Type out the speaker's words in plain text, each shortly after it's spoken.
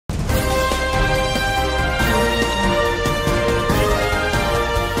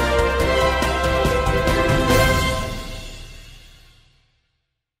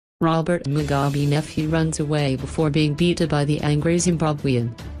Robert Mugabe nephew runs away before being beaten by the angry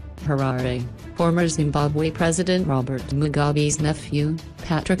Zimbabwean. Harare. Former Zimbabwe President Robert Mugabe's nephew,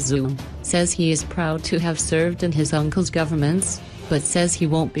 Patrick Zhuwao, says he is proud to have served in his uncle's governments, but says he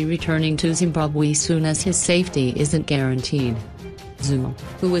won't be returning to Zimbabwe soon as his safety isn't guaranteed. Zhuwao,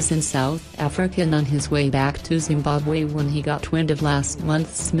 who was in South Africa and on his way back to Zimbabwe when he got wind of last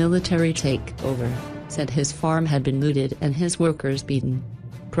month's military takeover, said his farm had been looted and his workers beaten.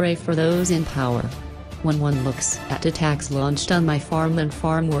 Pray for those in power. When one looks at attacks launched on my farm and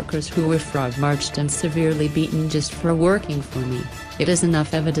farm workers who were frog-marched and severely beaten just for working for me, it is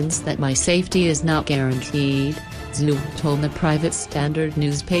enough evidence that my safety is not guaranteed, Zhuwao told the private Standard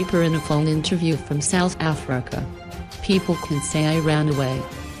newspaper in a phone interview from South Africa. People can say I ran away.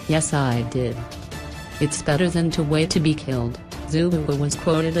 Yes, I did. It's better than to wait to be killed, Zhuwao was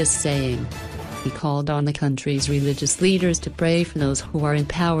quoted as saying. He called on the country's religious leaders to pray for those who are in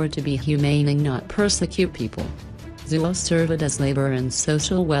power to be humane and not persecute people. Zhuwao served as Labor and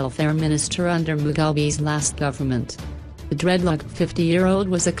Social Welfare Minister under Mugabe's last government. The dreadlocked 50-year-old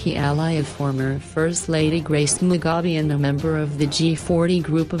was a key ally of former First Lady Grace Mugabe and a member of the G40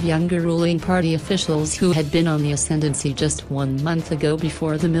 group of younger ruling party officials who had been on the ascendancy just 1 month ago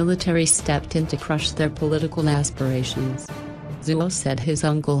before the military stepped in to crush their political aspirations. Zhuwao said his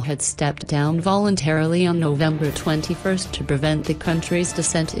uncle had stepped down voluntarily on November 21 to prevent the country's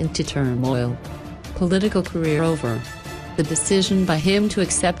descent into turmoil. Political career over. The decision by him to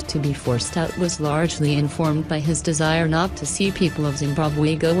accept to be forced out was largely informed by his desire not to see people of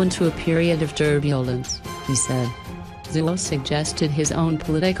Zimbabwe go into a period of turbulence, he said. Zhuwao suggested his own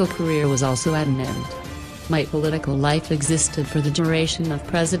political career was also at an end. My political life existed for the duration of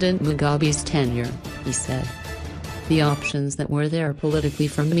President Mugabe's tenure, he said. The options that were there politically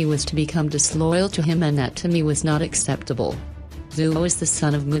for me was to become disloyal to him, and that to me was not acceptable. Zhuwao is the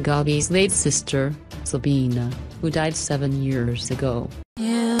son of Mugabe's late sister, Sabina, who died 7 years ago.